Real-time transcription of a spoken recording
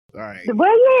All right.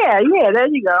 Well, yeah, there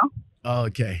you go.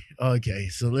 Okay.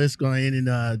 So let's go ahead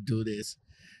and do this.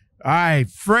 All right,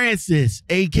 Francis,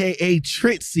 aka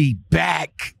Tritsy,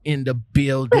 back in the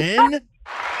building. Indeed.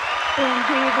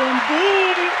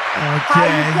 How you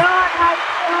Okay. doing?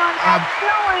 How you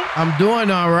doing? I'm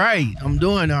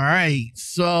doing all right.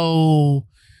 So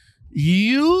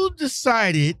you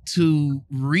decided to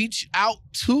reach out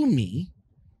to me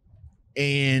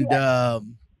and Yes.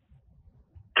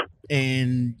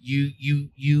 and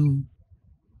you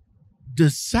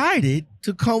decided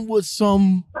to come with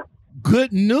some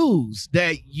good news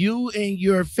that you and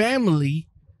your family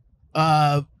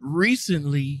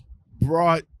recently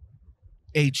brought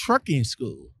a trucking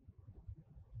school.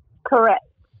 Correct.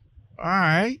 All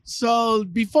right. So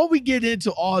before we get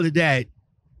into all of that,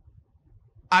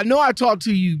 I know I talked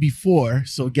to you before,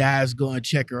 so guys go and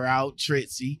check her out,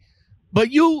 Tritsy.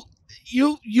 But you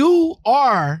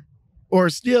are or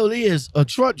still is a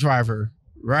truck driver,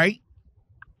 right?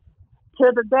 To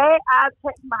the day I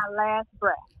take my last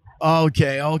breath.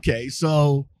 Okay.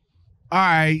 So all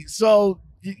right. So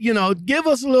give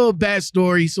us a little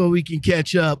backstory so we can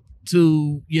catch up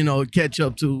to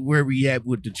where we at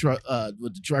with the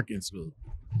trucking school.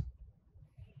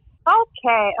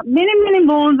 Okay. Many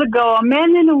moons ago, a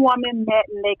man and a woman met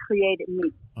and they created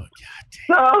me. Oh God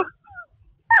damn. So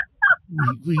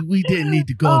we didn't need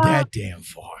to go that damn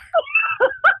far.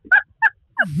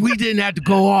 We didn't have to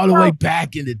go all the way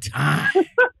back into time.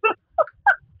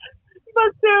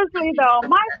 But seriously though,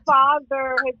 my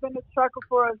father has been a trucker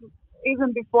for us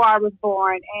even before I was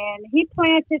born, and he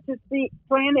planted the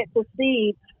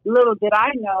seed. Little did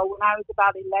I know when I was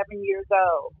about 11 years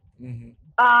old. Mm-hmm.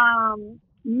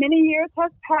 Many years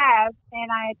has passed,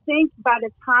 and I think by the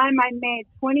time I made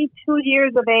 22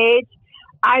 years of age,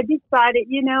 I decided,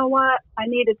 you know what, I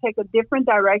need to take a different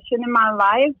direction in my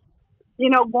life.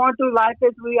 Going through life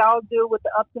as we all do with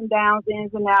the ups and downs,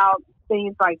 ins and outs,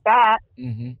 things like that.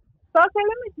 Mm-hmm. So I said,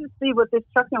 let me just see what this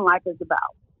trucking life is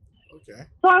about. Okay.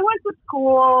 So I went to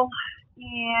school,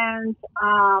 and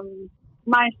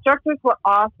my instructors were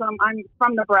awesome. I'm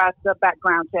from Nebraska,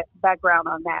 background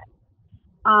on that.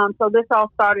 So this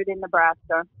all started in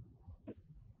Nebraska.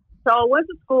 So I went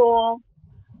to school,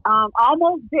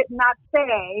 almost did not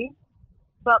stay,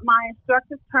 but my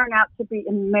instructors turned out to be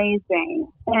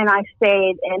amazing. And I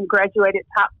stayed and graduated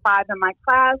top 5 in my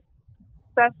class,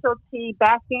 specialty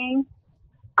backing.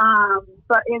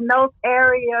 But in those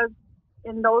areas,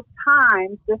 in those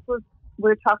times,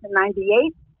 we're talking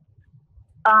 98,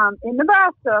 in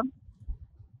Nebraska,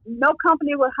 no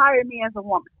company would hire me as a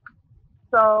woman.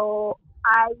 So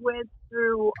I went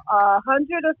through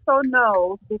 100 or so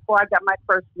no's before I got my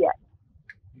first yes.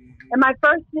 And my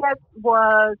first yes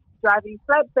was driving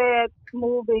flatbed,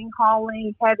 moving,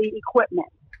 hauling heavy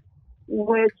equipment,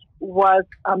 which was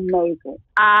amazing.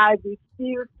 I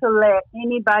refused to let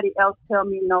anybody else tell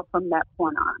me no from that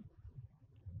point on.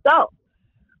 So,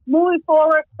 moving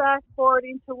forward, fast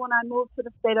forwarding to when I moved to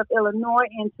the state of Illinois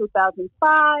in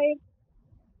 2005,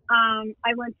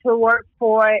 I went to work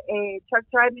for a truck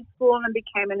driving school and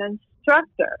became an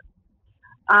instructor.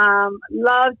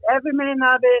 Loved every minute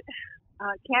of it.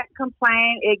 Can't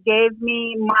complain. It gave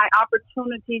me my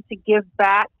opportunity to give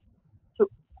back to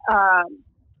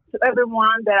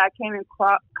everyone that I came in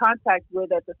contact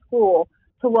with at the school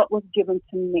to what was given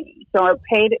to me. So it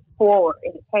paid it forward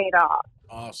and it paid off.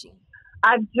 Awesome.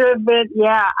 I've driven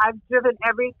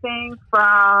everything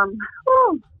from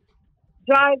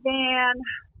dry van,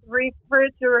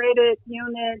 refrigerated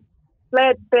units,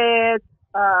 flatbeds,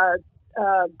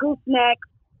 goosenecks,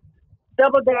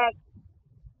 double deck,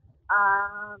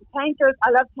 tankers.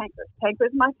 I love tankers.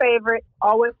 Tankers my favorite.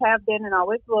 Always have been and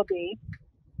always will be.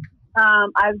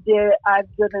 I've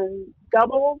driven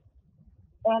doubles,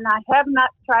 and I have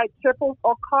not tried triples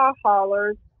or car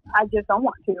haulers. I just don't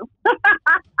want to.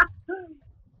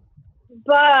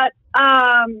 But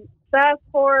fast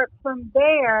forward from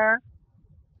there,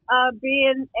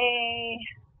 being an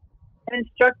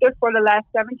instructor for the last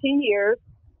 17 years,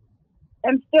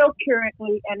 I'm still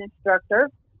currently an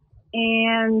instructor.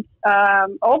 And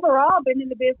overall, been in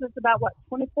the business about,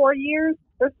 24 years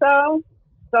or so.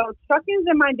 So trucking's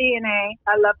in my DNA.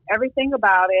 I love everything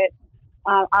about it.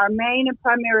 Our main and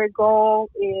primary goal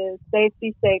is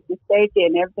safety,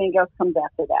 and everything else comes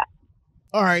after that.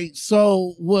 All right.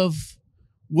 So with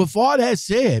all that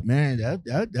said, man,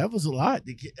 that was a lot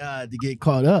to get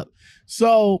caught up.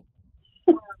 So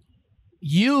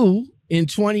you in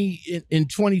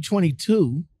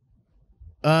 2022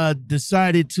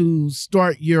 decided to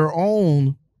start your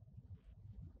own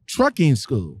trucking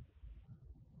school,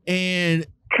 and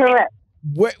correct.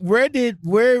 where did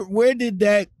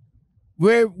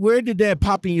where did that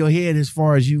pop in your head as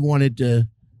far as you wanted to,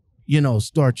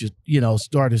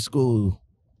 start a school?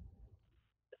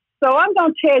 So I'm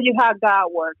going to tell you how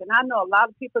God works. And I know a lot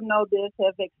of people know this,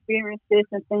 have experienced this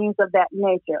and things of that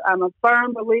nature. I'm a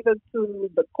firm believer to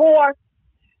the core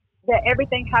that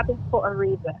everything happens for a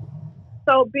reason.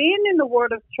 So being in the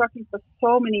world of trucking for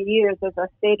so many years, as I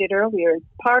stated earlier, is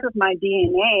part of my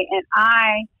DNA. And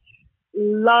I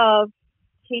love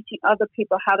teaching other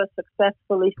people how to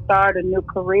successfully start a new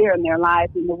career in their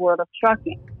lives in the world of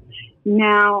trucking.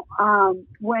 Now,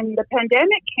 when the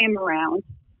pandemic came around,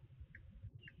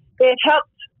 it helped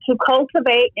to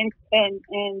cultivate and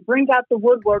bring out the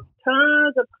woodwork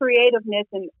tons of creativeness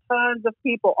and tons of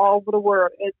people all over the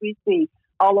world, as we see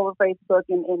all over Facebook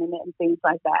and internet and things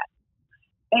like that.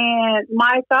 And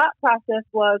my thought process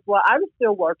was, well, I was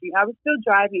still working. I was still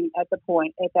driving at that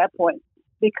point,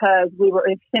 because we were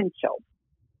essential.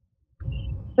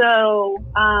 So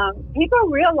people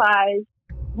realized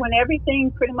when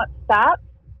everything pretty much stopped,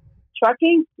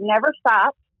 trucking never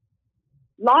stopped.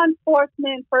 Law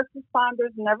enforcement, first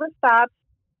responders never stopped,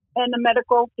 and the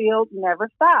medical field never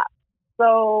stopped.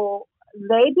 So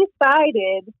they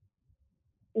decided,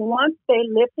 once they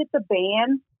lifted the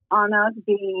ban on us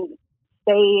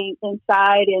staying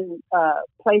inside and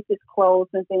places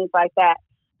closed and things like that,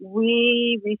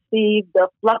 we received the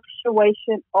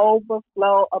fluctuation,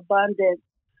 overflow, abundance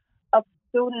of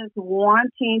students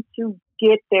wanting to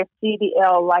get their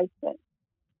CDL license.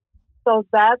 So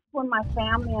that's when my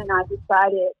family and I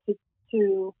decided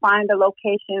to find a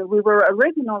location. We were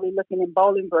originally looking in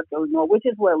Bolingbrook, Illinois, which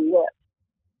is where we live.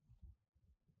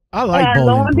 I like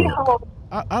Bolingbrook.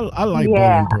 I like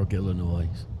Bolingbrook, Illinois.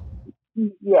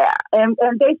 Yeah, and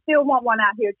they still want one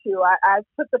out here too. I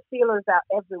put the feelers out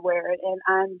everywhere, and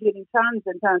I'm getting tons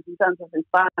and tons and tons of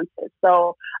responses.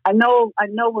 So I know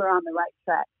we're on the right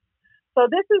track. So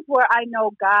this is where I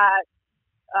know God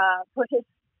put His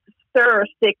stir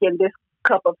stick in this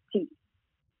cup of tea.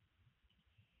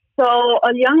 So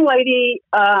a young lady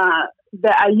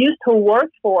that I used to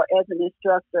work for as an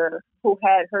instructor, who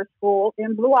had her school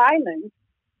in Blue Island,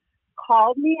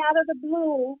 called me out of the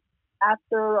blue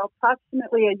after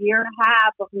approximately a year and a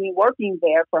half of me working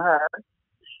there for her,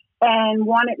 and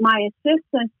wanted my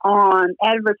assistance on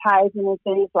advertising and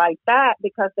things like that,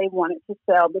 because they wanted to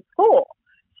sell the school.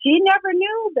 She never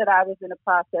knew that I was in a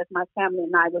process, my family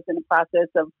and I was in the process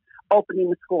of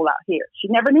opening the school out here. She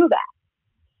never knew that.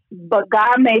 But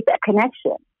God made that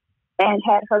connection and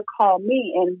had her call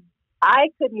me, and I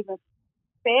couldn't even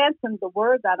phantom the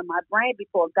words out of my brain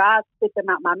before God spit them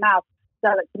out my mouth.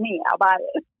 Sell it to me. How about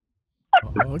it?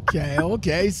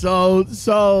 Okay. So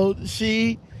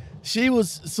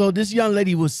this young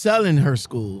lady was selling her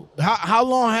school. How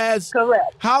long has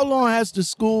the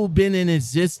school been in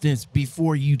existence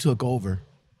before you took over?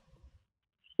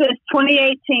 Since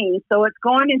 2018. So it's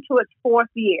going into its fourth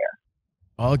year.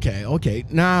 Okay.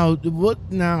 Now,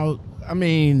 I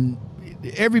mean,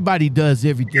 everybody does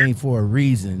everything for a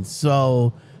reason.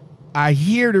 So I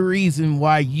hear the reason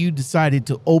why you decided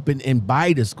to open and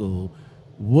buy the school.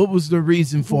 What was the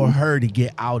reason for her to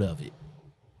get out of it?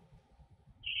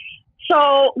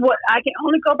 So what I can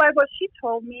only go by what she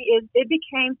told me is it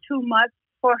became too much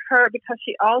for her, because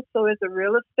she also is a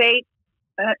real estate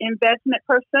investment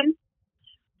person.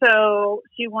 So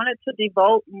she wanted to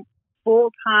devote more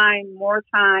time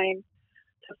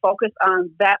to focus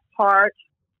on that part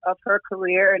of her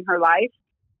career and her life.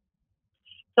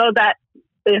 So that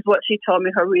is what she told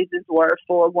me her reasons were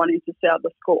for wanting to sell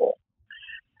the school.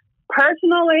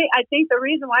 Personally, I think the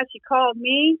reason why she called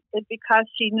me is because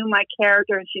she knew my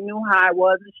character, and she knew how I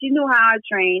was, and she knew how I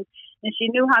trained, and she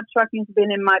knew how trucking's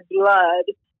been in my blood.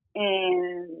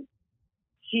 And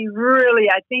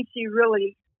I think she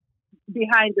really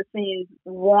behind the scenes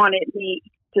wanted me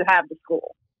to have the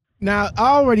school. Now,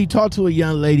 I already talked to a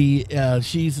young lady.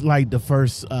 She's like the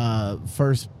first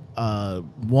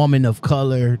woman of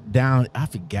color down, I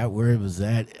forgot where it was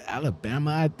at,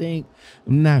 Alabama, I think.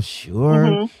 I'm not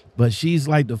sure. But she's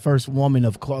like the first woman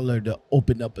of color to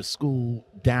open up a school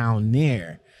down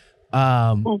there.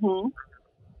 Are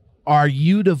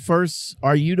you the first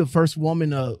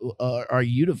woman of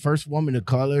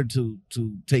color to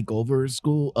take over a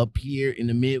school up here in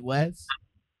the Midwest?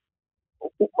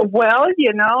 Well,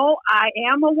 I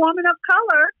am a woman of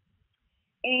color,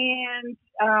 and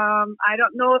I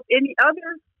don't know if any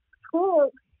other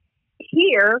school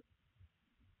here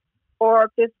or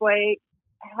up this way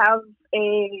have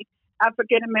a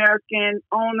African American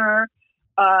owner,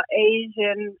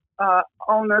 Asian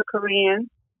owner,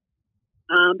 Korean,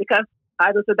 because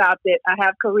I was adopted. I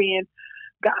have Korean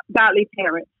godly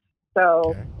parents.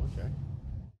 So, okay.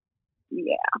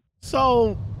 Yeah.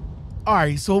 So, all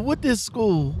right. So with this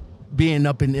school being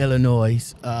up in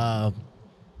Illinois,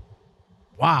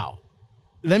 wow.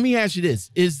 Let me ask you this: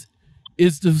 is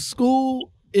the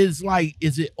school is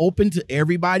it open to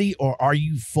everybody, or are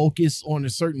you focused on a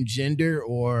certain gender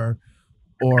or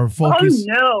Oh focus?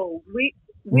 no,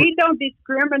 we don't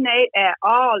discriminate at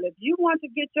all. If you want to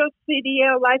get your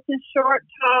CDL license, short,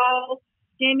 tall,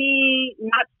 skinny,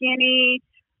 not skinny,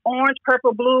 orange,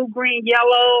 purple, blue, green,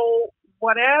 yellow,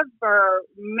 whatever,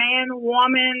 man,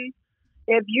 woman,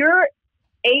 if you're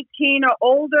 18 or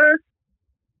older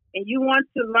and you want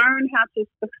to learn how to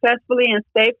successfully and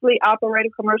safely operate a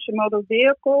commercial motor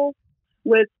vehicle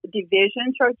with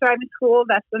Division Truck Driving School,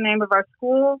 that's the name of our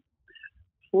school,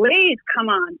 please come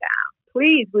on down.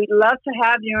 Please, we'd love to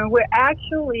have you. And we're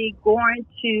actually going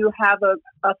to have a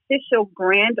official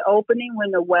grand opening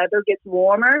when the weather gets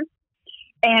warmer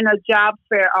and a job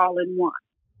fair all in one.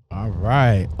 All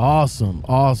right. Awesome.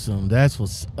 Awesome. That's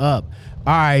what's up.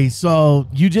 All right. So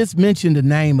you just mentioned the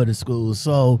name of the school.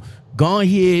 So go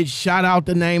ahead, shout out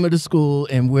the name of the school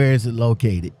and where is it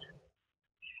located?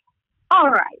 All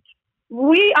right.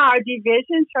 We are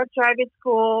Division Truck Driving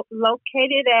School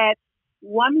located at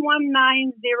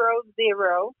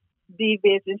 11900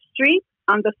 Division Street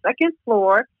on the second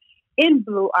floor in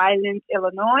Blue Island,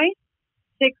 Illinois,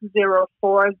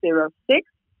 60406.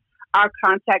 Our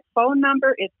contact phone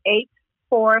number is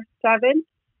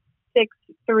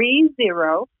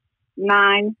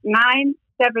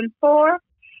 847-630-9974.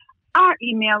 Our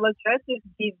email address is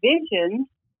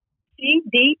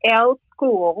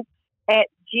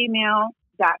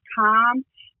divisioncdlschool@gmail.com.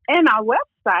 And our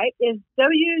website is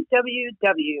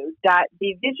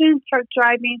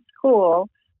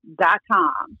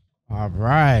www.divisiontruckdrivingschool.com. All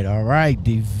right. All right.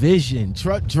 Division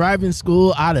Truck Driving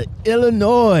School out of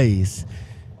Illinois.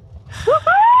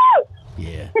 Woohoo!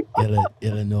 Yeah,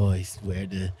 Illinois, where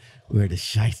the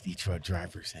shiesty truck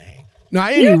drivers hang. Now,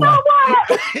 anyway, You know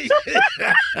what?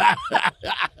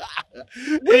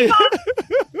 We got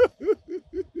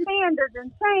standards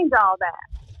and change all that.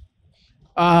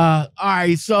 all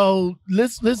right. So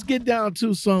let's get down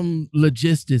to some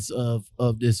logistics of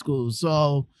this school.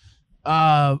 So,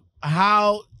 well,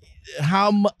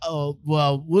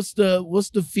 what's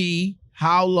the fee?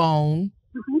 How long?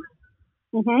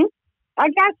 Mm-hmm. I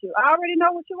got you. I already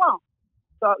know what you want.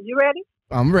 So you ready?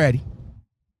 I'm ready.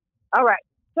 All right.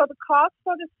 So the cost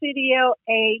for the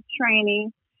CDLA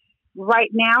training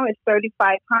right now is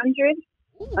 $3,500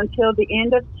 until the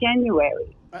end of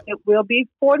January. It will be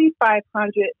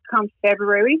 $4,500 come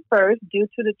February 1st due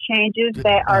to the changes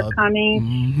that are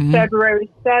coming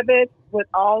February 7th with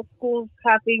all schools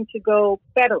having to go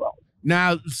federal.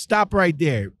 Now stop right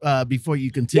there before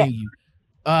you continue.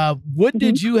 Yes. What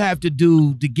did you have to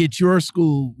do to get your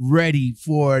school ready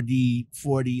for the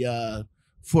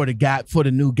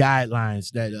new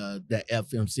guidelines that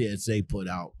FMCSA put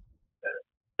out?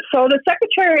 So the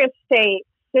Secretary of State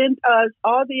sent us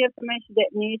all the information that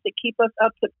needs to keep us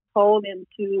up to code and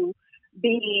to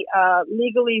be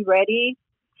legally ready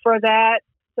for that.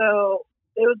 So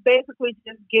it was basically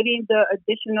just getting the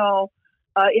additional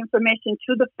information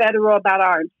to the federal about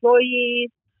our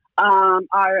employees,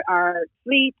 our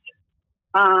fleet,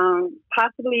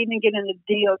 possibly even getting a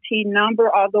DOT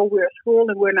number, although we're a school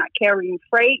and we're not carrying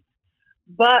freight.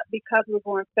 But because we're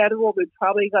going federal, we're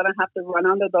probably going to have to run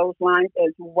under those lines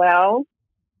as well.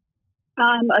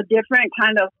 A different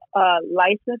kind of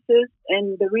licenses.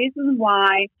 And the reason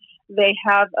why they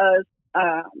have us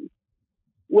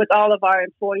with all of our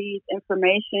employees'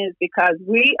 information is because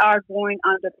we are going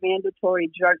under mandatory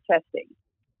drug testing.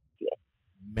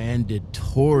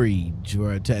 Mandatory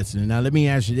drug testing. Now, let me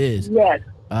ask you this. Yes.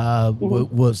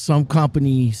 With some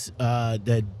companies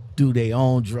that do their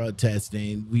own drug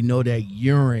testing, we know that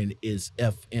urine is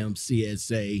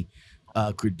FMCSA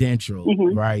credential,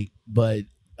 right? But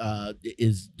do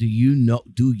you know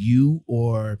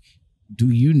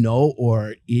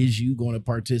or is you going to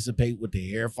participate with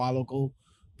the hair follicle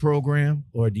program,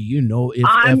 or do you know if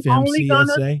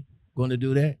FMCSA going to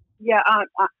do that? Yeah.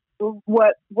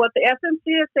 What the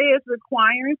FMCSA is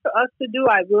requiring for us to do,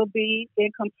 I will be in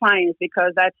compliance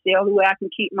because that's the only way I can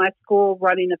keep my school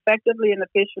running effectively and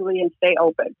efficiently and stay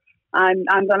open. I'm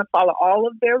going to follow all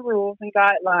of their rules and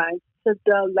guidelines to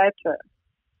the letter.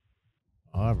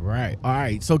 All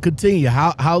right. So continue.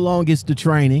 How long is the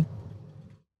training?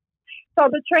 So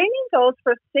the training goes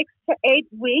for 6 to 8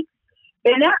 weeks,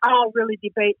 and that all really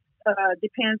depends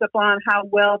upon how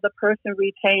well the person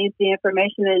retains the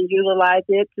information and utilize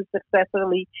it to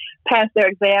successfully pass their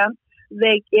exam.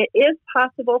 It is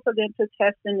possible for them to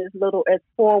test in as little as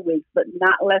 4 weeks, but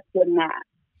not less than that.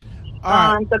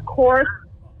 Right. The course.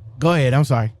 Go ahead. I'm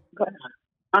sorry. Go ahead.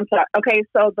 I'm sorry. Okay,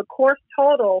 so the course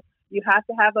total, you have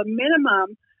to have a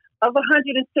minimum of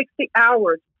 160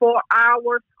 hours for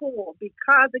our school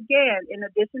because, again, in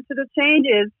addition to the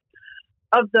changes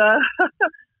of the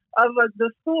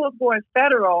the schools going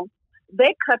federal,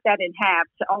 they cut that in half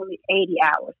to only 80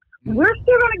 hours. We're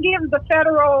still going to give the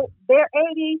federal their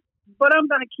 80, but I'm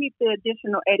going to keep the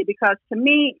additional 80 because, to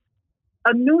me,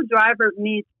 a new driver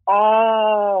needs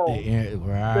all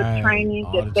the training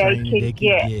all that the training they can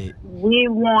get. We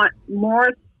want more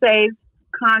safe,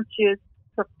 conscious,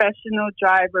 professional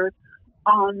drivers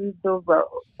on the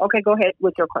road. Okay, go ahead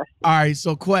with your question. All right,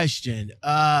 so question.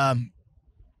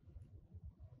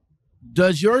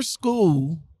 Does your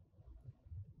school,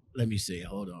 let me see,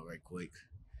 hold on right quick.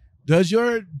 Does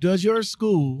your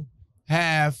school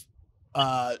have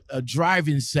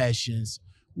driving sessions,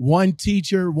 one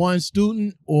teacher, one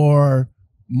student, or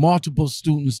multiple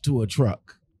students to a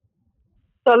truck?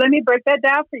 So let me break that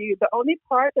down for you. The only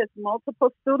part that's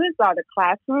multiple students are the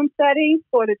classroom settings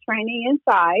for the training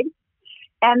inside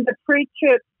and the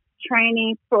pre-trip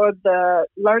training for the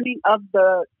learning of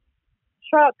the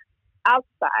truck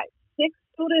outside. 6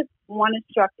 students, 1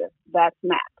 instructor. That's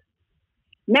max.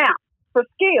 Now, for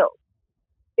skills,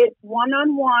 it's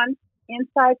one-on-one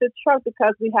inside the truck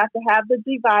because we have to have the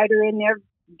divider in there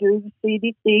due to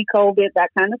CDC, COVID,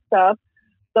 that kind of stuff.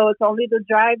 So it's only the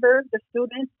driver, the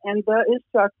students, and the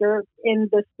instructor in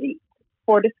the seat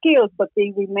for the skills. But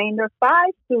the remainder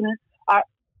 5 students are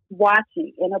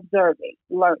watching and observing,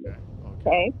 learning.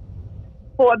 Okay?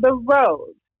 For the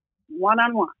road,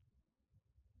 one-on-one.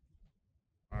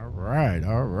 All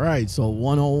right. So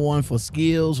 1-on-1 for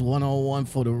skills, 1-on-1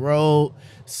 for the road.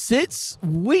 6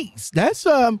 weeks. That's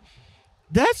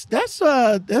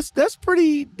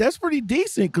pretty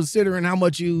decent considering how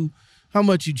much you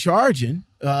charging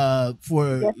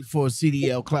for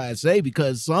CDL Class A,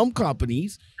 because some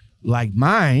companies like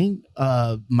mine,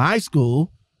 my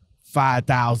school,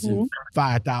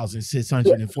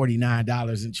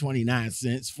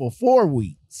 $5,649.29 for 4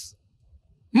 weeks.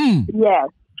 Yes.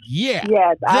 Yeah.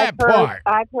 Yes. I've heard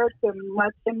them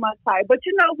much higher. But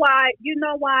you know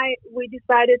why we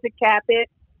decided to cap it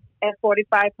at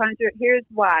 4,500? Here's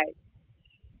why.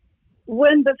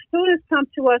 When the students come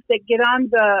to us that get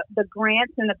on the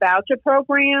grants and the voucher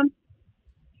program,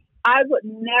 I would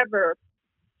never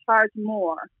charge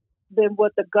more than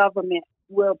what the government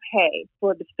will pay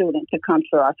for the student to come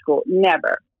to our school.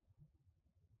 Never.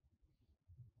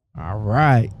 All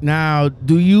right. Now,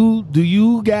 do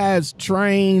you guys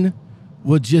train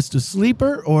with just a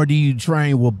sleeper, or do you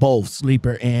train with both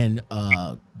sleeper and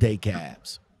day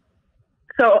cabs?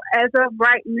 So as of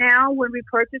right now, when we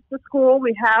purchased the school,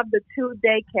 we have the 2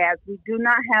 day cabs. We do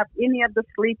not have any of the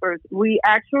sleepers. We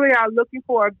actually are looking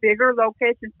for a bigger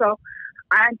location. So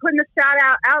I'm putting a shout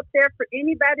out there for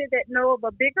anybody that know of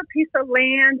a bigger piece of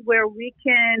land where we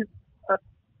can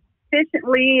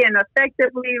efficiently and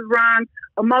effectively run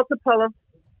a multiple of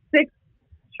 6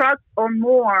 trucks or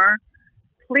more.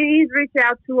 Please reach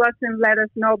out to us and let us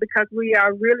know, because we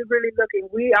are really, really looking.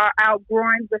 We are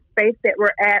outgrowing the space that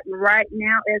we're at right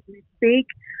now as we speak.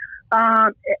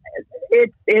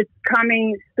 It's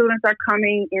coming. Students are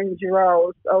coming in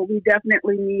droves. So we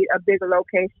definitely need a bigger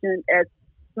location as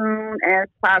soon as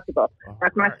possible.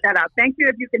 That's my shout out. Thank you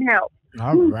if you can help.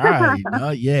 All right.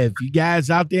 Yeah, if you guys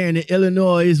out there in the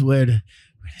Illinois where the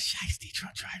shiesty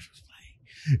truck drivers play,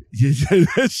 just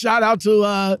shout out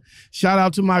to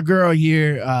my girl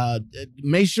here.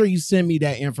 Make sure you send me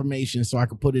that information so I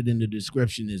can put it in the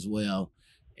description as well.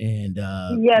 And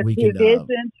yes, it is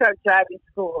in truck driving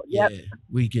school. Yep. Yeah,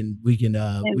 we can in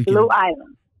Blue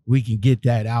Island. We can get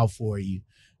that out for you.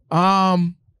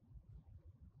 Hold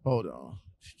on.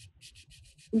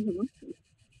 Mm-hmm.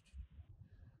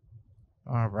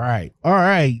 All right.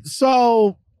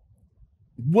 So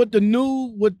with the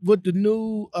new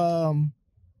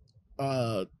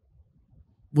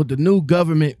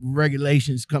government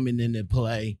regulations coming into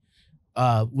play,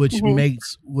 which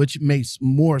makes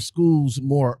more schools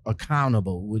more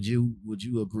accountable. Would you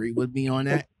agree with me on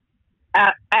that?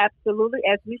 Absolutely,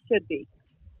 as we should be.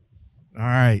 All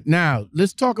right. Now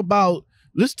let's talk about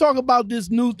this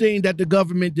new thing that the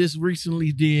government just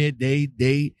recently did.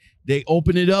 They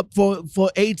open it up for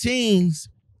 18s,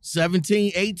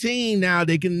 17, 18. Now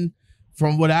they can,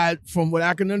 from what I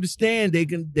can understand, they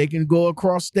can go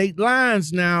across state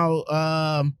lines now.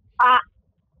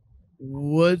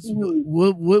 What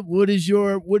is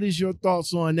your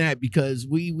thoughts on that? Because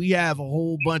we have a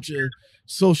whole bunch of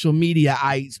social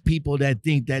media-ites, people that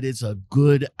think that it's a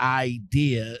good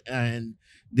idea, and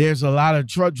there's a lot of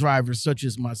truck drivers such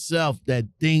as myself that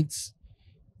thinks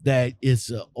that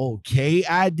it's an okay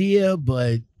idea,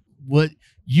 but what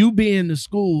you being the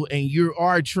school and you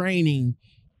are training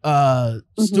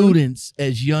students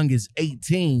as young as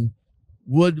 18.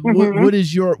 What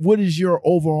is your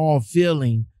overall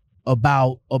feeling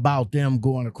about them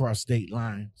going across state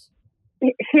lines?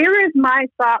 Here is my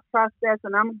thought process,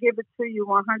 and I'm gonna give it to you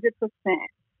 100%.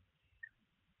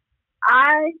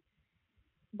 I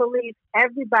believe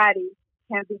everybody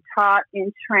can be taught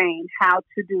and trained how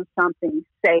to do something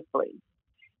safely.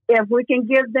 If we can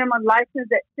give them a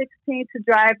license at 16 to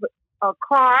drive a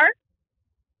car,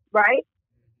 right,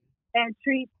 and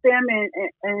treat them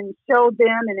and show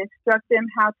them and instruct them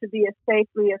how to be as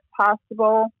safely as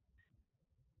possible,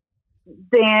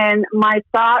 then my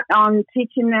thought on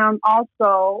teaching them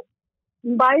also,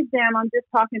 by them, I'm just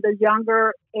talking the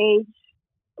younger age,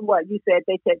 what you said,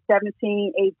 they said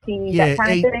 17, 18, that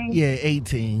kind of thing? Yeah,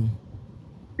 18.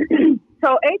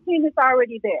 So 18 is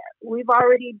already there. We've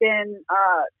already been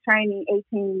training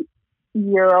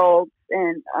 18-year-olds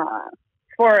and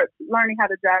for learning how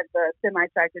to drive the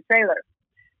semi-tractor trailer.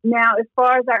 Now, as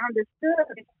far as I understood,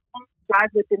 they can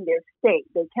drive within their state.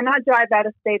 They cannot drive out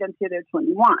of state until they're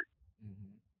 21.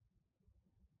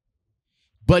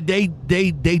 But they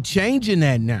changing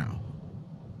that now.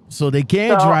 So they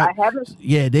can't drive.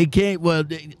 Yeah, they can't. Well,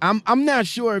 I'm not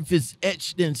sure if it's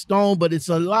etched in stone, but it's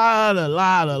a lot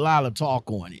of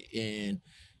talk on it,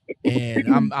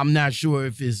 and I'm not sure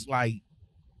if it's like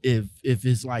if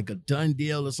it's like a done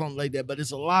deal or something like that. But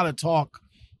it's a lot of talk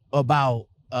about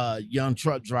young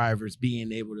truck drivers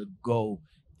being able to go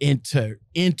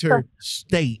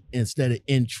interstate instead of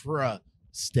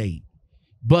intra-state.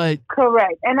 But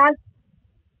correct, and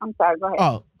I'm sorry, go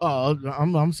ahead.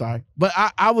 I'm sorry. But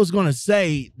I was going to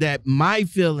say that my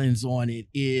feelings on it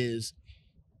is,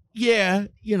 yeah,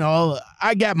 you know,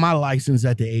 I got my license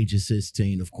at the age of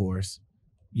 16, of course,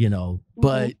 you know,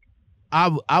 but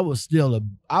I was still a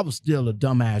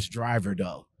dumbass driver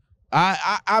though.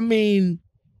 I mean,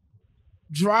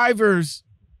 drivers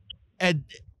at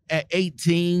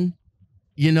 18,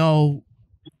 you know,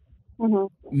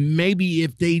 maybe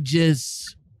if they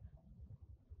just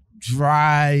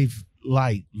drive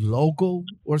like local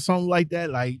or something like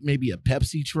that, like maybe a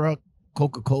Pepsi truck,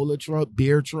 Coca-Cola truck,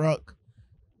 beer truck,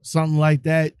 something like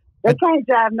that. They can't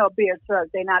drive no beer truck.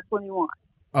 They're not 21.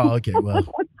 Oh, okay. Well,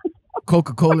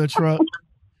 Coca-Cola truck.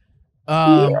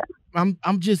 Yeah.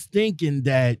 I'm just thinking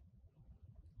that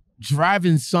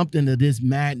driving something of this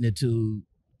magnitude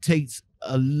takes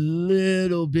a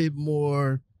little bit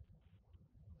more.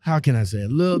 How can I say? A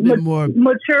little bit more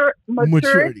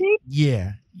maturity.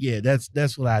 Yeah,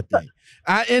 that's what I think.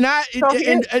 And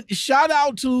shout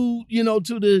out to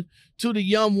to the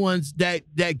young ones that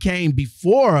came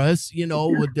before us, you know,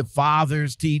 with the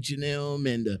fathers teaching them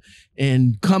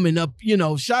and coming up, you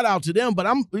know, shout out to them. But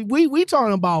we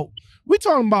talking about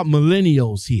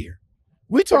millennials here.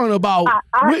 We talking about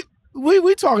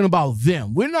we talking about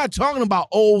them. We're not talking about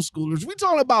old schoolers. We're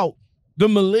talking about the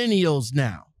millennials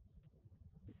now.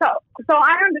 So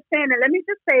I understand it. Let me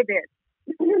just say this.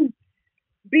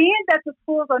 Being that the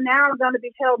schools are now going to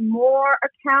be held more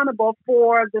accountable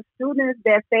for the students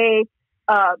that they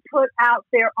put out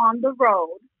there on the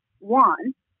road,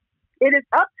 one, it is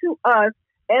up to us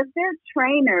as their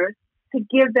trainers to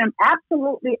give them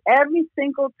absolutely every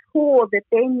single tool that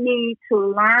they need to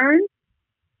learn,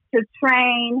 to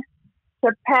train,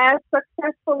 to pass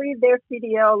successfully their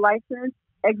CDL license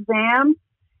exam,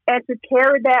 and to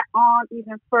carry that on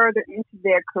even further into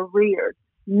their careers,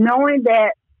 knowing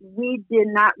that we did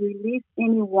not release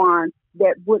anyone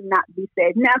that would not be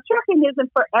safe. Now, trucking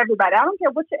isn't for everybody. I don't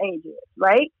care what your age is,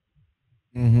 right?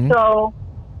 So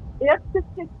if the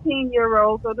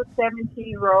 16-year-olds or the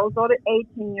 17-year-olds or the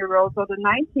 18-year-olds or the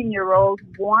 19-year-olds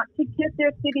want to get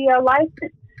their CDL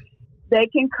license, they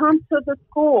can come to the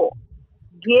school,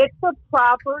 get the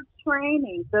proper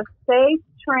training, the safe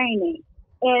training.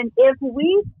 And if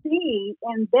we see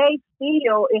and they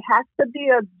feel it has to be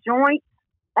a joint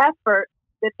effort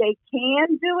that they can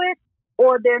do it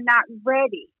or they're not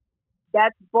ready,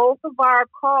 that's both of our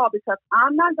call, because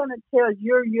I'm not going to tell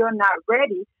you you're not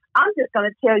ready. I'm just going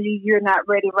to tell you you're not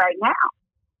ready right now.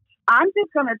 I'm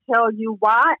just going to tell you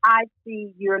why I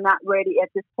see you're not ready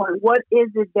at this point. What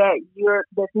is it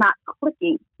that's not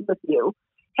clicking with you?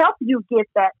 Help you get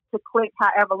that to click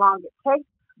however long it takes.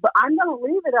 But I'm going to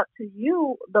leave it up to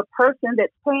you, the person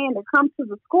that's paying to come to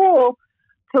the school,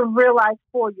 to realize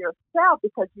for yourself,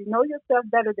 because you know yourself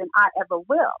better than I ever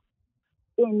will.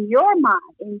 In your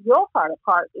mind, in your heart of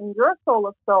hearts, in your soul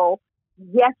of soul,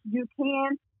 yes, you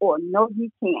can, or no, you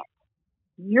can't.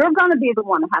 You're going to be the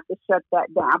one to have to shut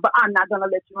that down. But I'm not going to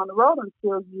let you on the road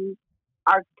until you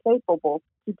are capable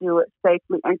to do it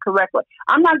safely and correctly.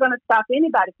 I'm not going to stop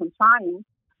anybody from trying.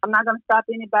 I'm not going to stop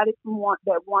anybody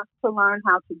that wants to learn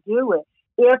how to do it.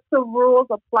 If the rules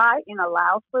apply and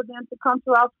allows for them to come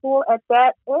to our school at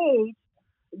that age,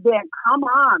 then come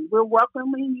on. We're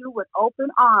welcoming you with open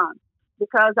arms,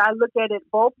 because I look at it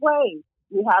both ways.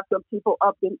 We have some people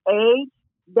up in age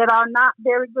that are not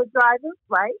very good drivers,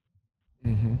 right?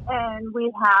 Mm-hmm. And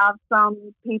we have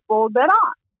some people that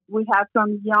are. We have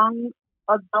some young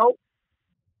adults,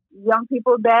 young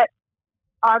people that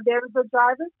are very good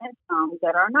drivers, and some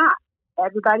that are not.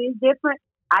 Everybody is different.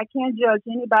 I can't judge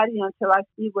anybody until I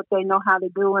see what they know how to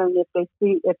do, and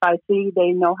if I see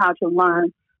they know how to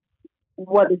learn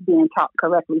what is being taught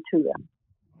correctly to them.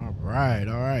 All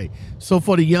right. So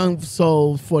for the young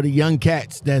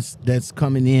cats that's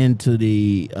coming into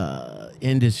the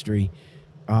industry,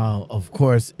 of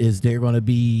course, is there going to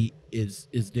be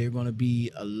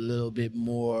a little bit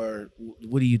more?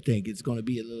 What do you think? It's going to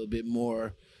be a little bit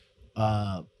more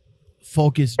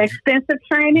focused, extensive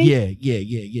training.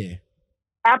 Yeah.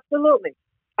 Absolutely.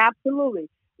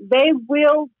 They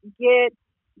will get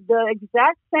the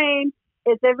exact same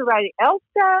as everybody else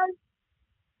does.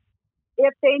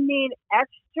 If they need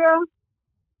extra,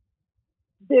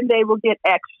 then they will get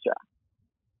extra.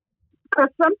 Because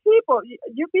some people,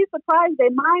 you'd be surprised, their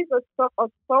minds are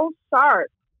so sharp.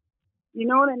 You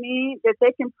know what I mean? That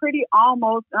they can pretty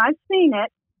almost, and I've seen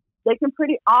it, they can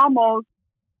pretty almost,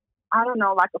 I don't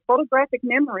know, like a photographic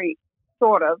memory,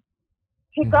 sort of,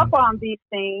 pick up on these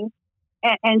things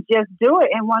and just do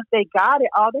it. And once they got it,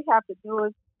 all they have to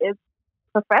do is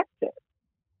perfect it.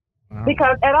 Wow.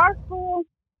 Because at our school,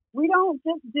 we don't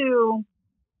just do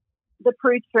the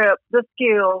pre-trip, the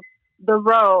skills, the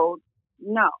road.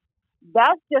 No.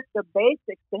 That's just the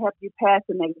basics to help you pass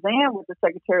an exam with the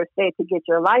Secretary of State to get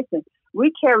your license.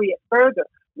 We carry it further.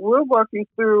 We're working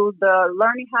through the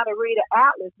learning how to read an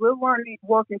atlas. We're working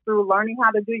through learning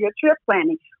how to do your trip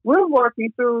planning. We're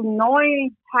working through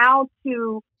knowing how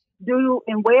to do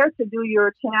and where to do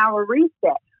your 10-hour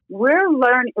reset. We're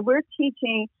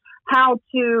teaching how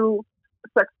to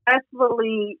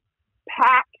successfully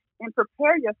pack and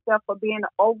prepare yourself for being an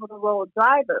over-the-road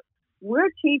driver. We're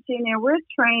teaching and we're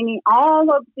training all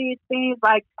of these things,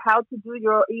 like how to do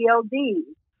your ELDs,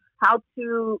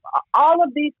 all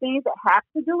of these things that have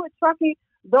to do with trucking.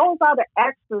 Those are the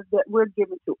extras that we're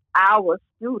giving to our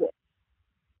students.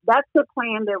 That's the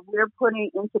plan that we're putting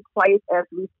into place as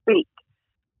we speak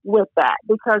with that,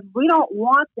 because we don't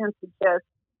want them to just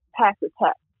pass a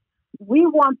test. We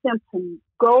want them to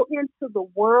go into the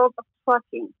world of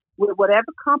trucking with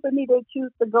whatever company they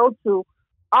choose to go to,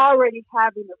 already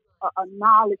having a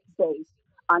knowledge base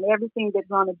on everything they're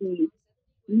going to be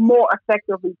more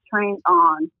effectively trained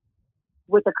on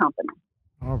with the company.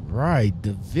 All right,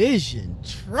 Division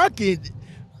Trucking.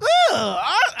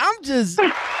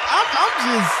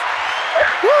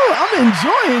 I'm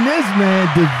enjoying this, man.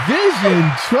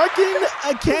 Division Trucking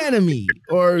Academy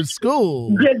or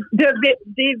school.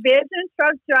 Division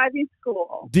Truck Driving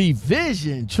School.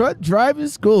 Division Truck Driving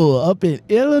School up in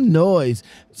Illinois.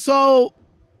 So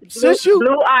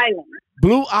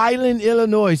Blue Island,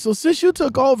 Illinois. So since you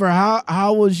took over,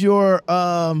 how was your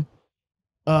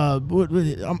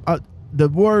the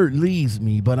word leaves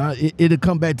me, but it'll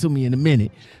come back to me in a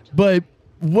minute. But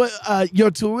what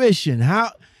your tuition?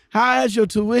 How has your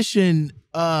tuition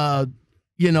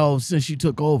since you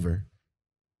took over?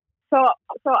 So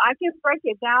I can break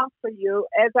it down for you.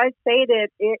 As I stated,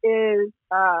 it is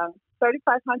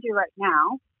 $3,500 right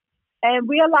now, and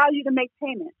we allow you to make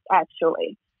payments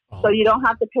actually. So you don't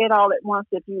have to pay it all at once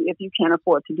if you can't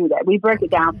afford to do that. We break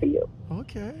it down for you.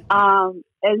 Okay. And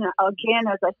again,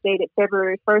 as I stated,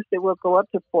 February 1st, it will go up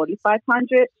to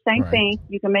 $4,500. Same thing.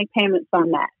 You can make payments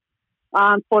on that.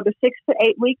 For the 6 to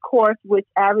 8 week course, which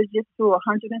averages to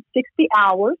 160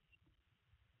 hours,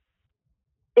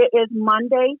 it is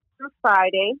Monday through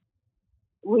Friday.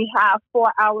 We have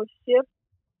 4-hour shifts.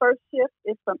 First shift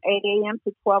is from 8 a.m.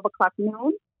 to 12 o'clock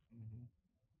noon.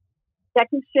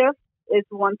 Second shift is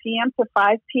 1 p.m. to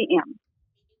 5 p.m.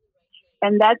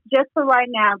 And that's just for right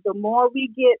now. The more we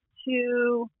get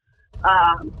to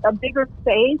a bigger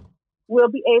space, we'll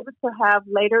be able to have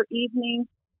later evening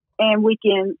and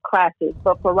weekend classes.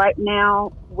 But for right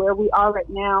now, where we are right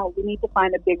now, we need to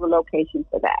find a bigger location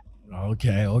for that.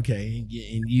 Okay. And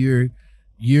you're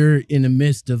in the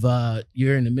midst of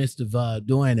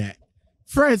doing that.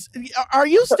 Friends, are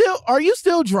you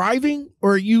still driving,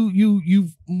 or you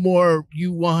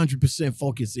 100%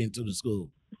 focused into the school?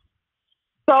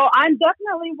 So I'm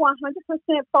definitely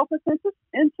 100% focused into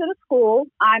the school.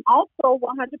 I'm also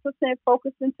 100%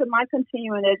 focused into my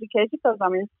continuing education because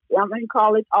I'm in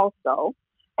college also.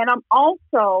 And I'm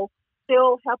also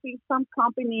still helping some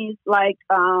companies like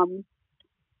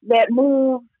that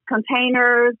move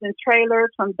containers and trailers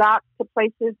from docks to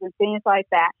places and things like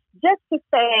that, just to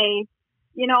stay,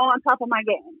 on top of my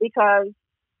game. Because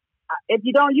if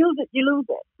you don't use it, you lose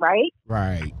it, right?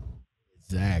 Right.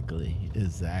 Exactly.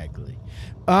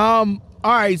 All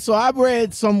right. So I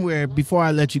read somewhere before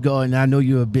I let you go, and I know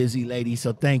you're a busy lady,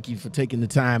 so thank you for taking the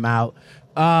time out.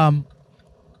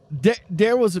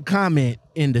 There was a comment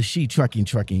in the She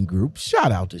Trucking group.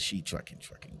 Shout out to She Trucking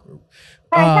group.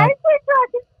 Hey, Sweet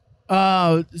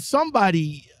Trucking.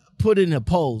 Somebody put in a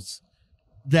post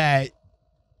that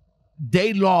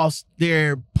they lost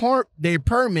their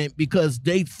permit because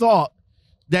they thought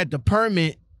that the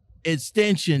permit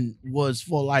extension was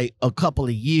for like a couple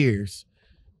of years.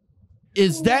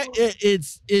 Is that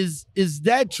is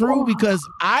that true? Because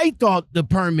I thought the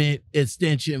permit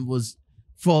extension was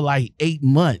for like 8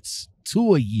 months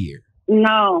to a year.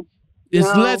 No. It's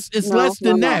less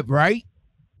than that, right?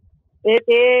 It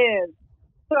is.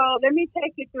 So let me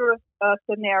take you through a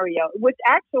scenario, which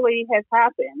actually has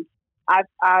happened.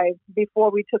 I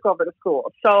before we took over the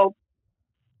school. So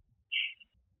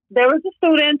there was a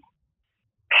student,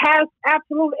 passed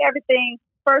absolutely everything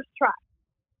first try.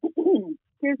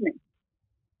 Excuse me.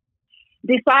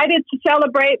 Decided to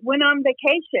celebrate, went on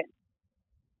vacation.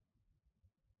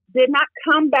 Did not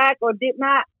come back or did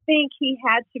not think he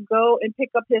had to go and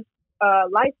pick up his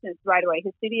license right away,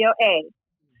 his CDLA.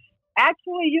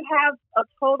 Actually, you have a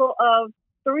total of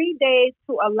 3 days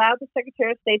to allow the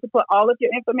Secretary of State to put all of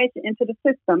your information into the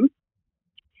system.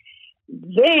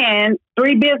 Then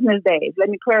 3 business days. Let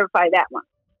me clarify that one.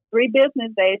 3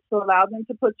 business days to allow them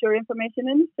to put your information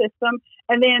in the system.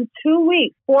 And then 2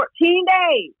 weeks, 14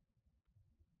 days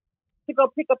to go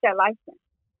pick up that license.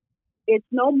 It's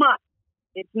no month.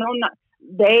 It's no month.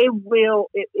 It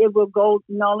will go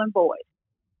null and void.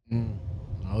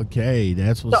 Okay,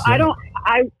 that's what's so up. I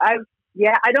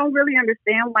don't really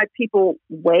understand why people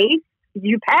wait.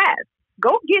 You pass.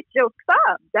 Go get your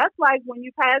stuff. That's like when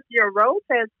you pass your road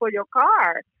test for your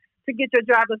car to get your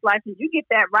driver's license. You get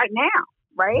that right now,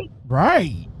 right?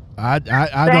 Right. I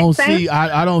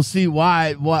don't see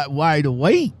why to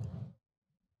wait.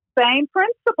 Same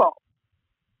principle.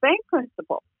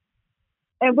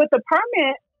 And with the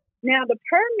permit, now the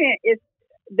permit is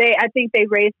I think they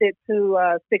raised it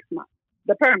to 6 months.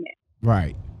 The permit.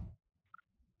 Right.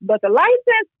 But the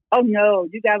license, oh no,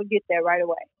 you got to get that right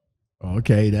away.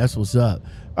 Okay, that's what's up.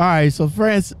 All right, so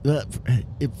Francis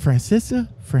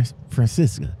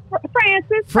Francis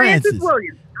Williams. Francis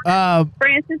Williams.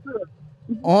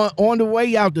 On the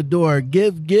way out the door,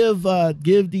 give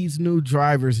these new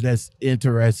drivers that's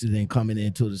interested in coming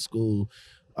into the school,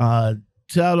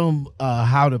 tell them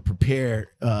how to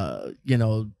prepare.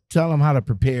 Tell them how to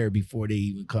prepare before they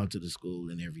even come to the school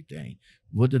and everything.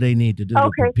 What do they need to do to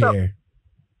prepare?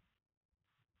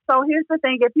 So here's the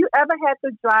thing. If you ever had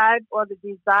the drive or the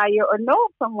desire or know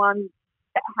of someone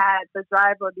that had the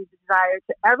drive or the desire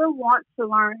to ever want to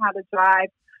learn how to drive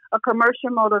a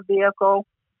commercial motor vehicle,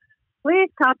 please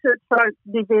come to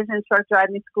Division Truck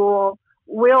Driving School.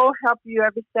 We'll help you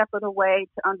every step of the way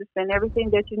to understand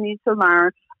everything that you need to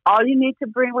learn. All you need to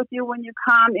bring with you when you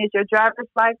come is your driver's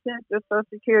license, your Social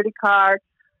Security card.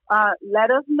 Let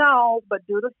us know, but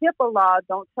due to HIPAA law,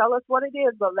 don't tell us what it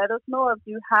is, but let us know if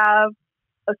you have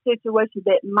a situation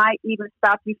that might even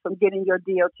stop you from getting your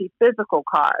DOT physical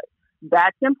card.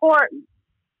 That's important.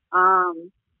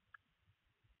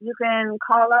 You can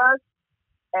call us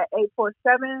at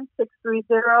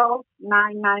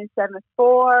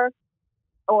 847-630-9974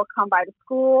 or come by the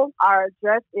school. Our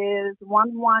address is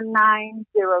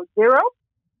 11900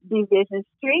 Division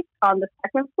Street on the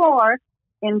 2nd floor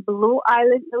in Blue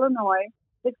Island, Illinois,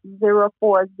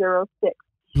 60406.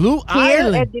 Blue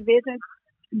Island? At Division,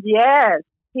 yes.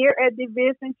 Here at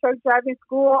Division Truck Driving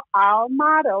School, our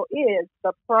motto is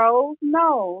the pros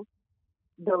knows,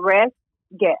 the rest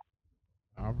get.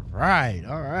 All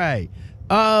right.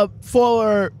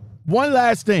 For one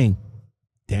last thing.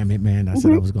 Damn it, man. I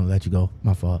said I was going to let you go.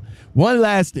 My fault. One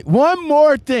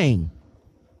more thing.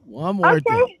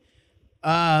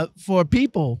 For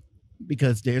people,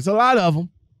 because there's a lot of them.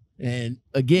 And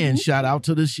again, shout out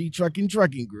to the She Trucking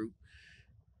group.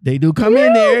 They do come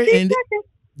in there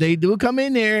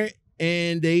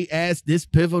and they ask this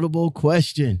pivotal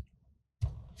question.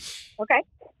 Okay.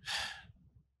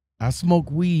 I smoke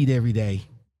weed every day.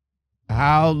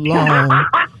 How long?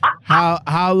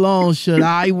 how long should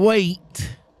I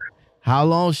wait? How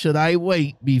long should I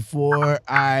wait before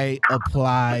I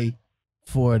apply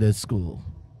for the school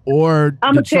or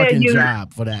the trucking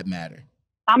job, for that matter?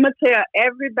 I'm gonna tell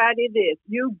everybody this: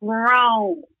 you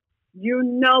grown. You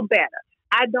know better.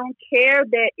 I don't care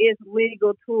that it's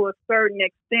legal to a certain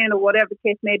extent or whatever the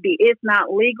case may be. It's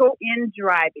not legal in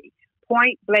driving.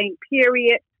 Point blank,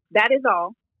 period. That is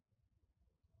all.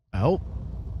 Oh,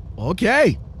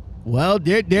 okay. Well,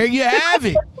 there you have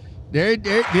it. There it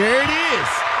is.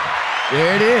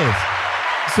 There it is.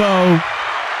 So,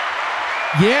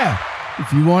 yeah,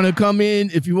 if you want to come in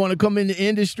the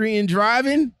industry and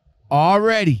driving,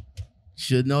 already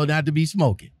should know not to be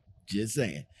smoking. Just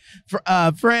saying.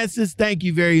 Francis, thank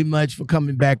you very much for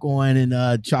coming back on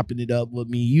and chopping it up with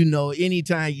me. You know,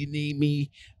 anytime you need me,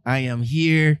 I am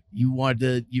here. You want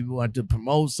to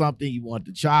promote something, you want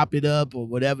to chop it up or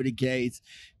whatever the case,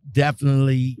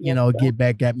 definitely, get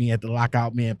back at me at the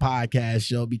Lockoutmen podcast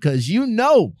show, because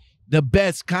the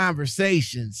best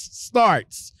conversations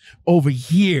starts over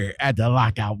here at the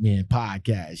Lockoutmen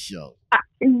podcast show.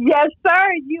 Yes,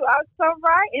 sir. You are so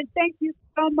right. And thank you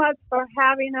so much for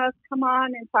having us come on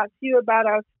and talk to you about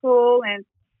our school and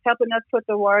helping us put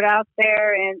the word out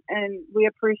there. And we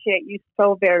appreciate you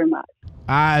so very much.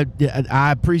 I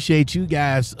appreciate you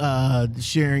guys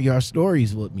sharing your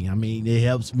stories with me. I mean, it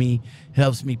helps me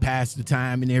pass the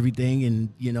time and everything.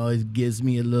 And, it gives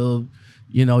me a little,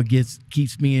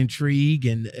 keeps me intrigued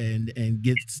and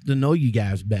gets to know you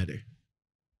guys better.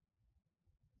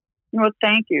 Well,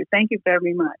 thank you. Thank you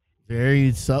very much.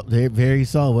 Very so.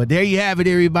 Well, there you have it,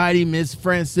 everybody. Miss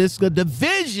Francisca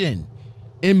Division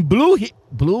in Blue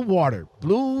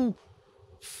Division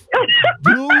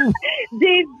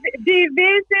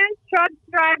Truck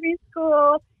Driving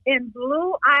School in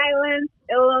Blue Island,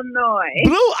 Illinois.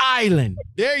 Blue Island.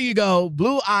 There you go.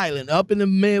 Blue Island up in the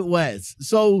Midwest.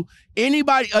 So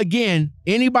anybody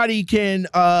can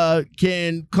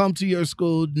come to your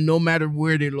school no matter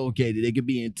where they're located. They could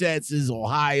be in Texas,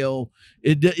 Ohio.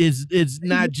 It's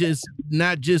not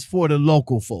just for the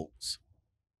local folks.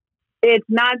 It's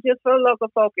not just for local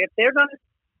folk. If they're going to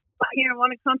here and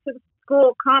want to come to the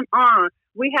school, come on.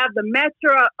 We have the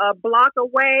Metro a block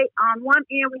away. On one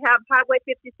end, we have Highway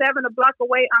 57 a block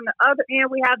away. On the other end,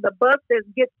 we have the bus that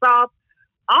gets off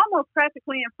almost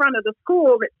practically in front of the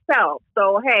school itself.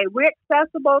 So, hey, we're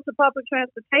accessible to public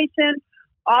transportation,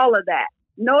 all of that.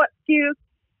 No excuse.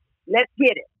 Let's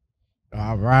get it.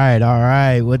 All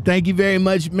right. Well, thank you very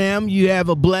much, ma'am. You have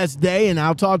a blessed day, and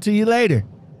I'll talk to you later.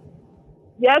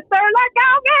 Yes, sir. Let's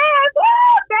go, guys. Woo!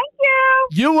 Thank you.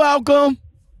 You're welcome.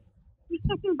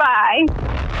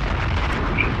 Bye.